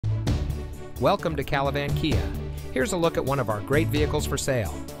Welcome to Calavan Kia. Here's a look at one of our great vehicles for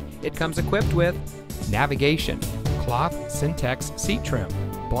sale. It comes equipped with navigation, cloth Syntex seat trim,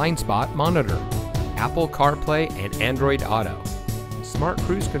 blind spot monitor, Apple CarPlay and Android Auto, smart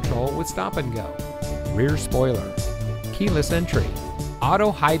cruise control with stop and go, rear spoiler, keyless entry,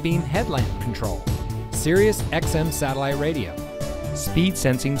 auto high beam headlamp control, Sirius XM satellite radio, speed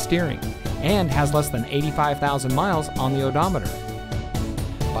sensing steering, and has less than 85,000 miles on the odometer.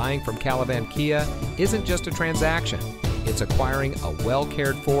 Buying from Calavan Kia isn't just a transaction, it's acquiring a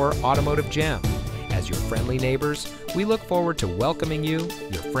well-cared-for automotive gem. As your friendly neighbors, we look forward to welcoming you,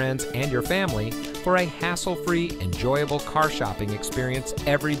 your friends, and your family for a hassle-free, enjoyable car shopping experience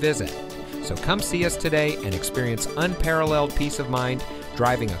every visit. So come see us today and experience unparalleled peace of mind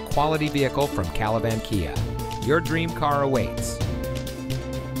driving a quality vehicle from Calavan Kia. Your dream car awaits.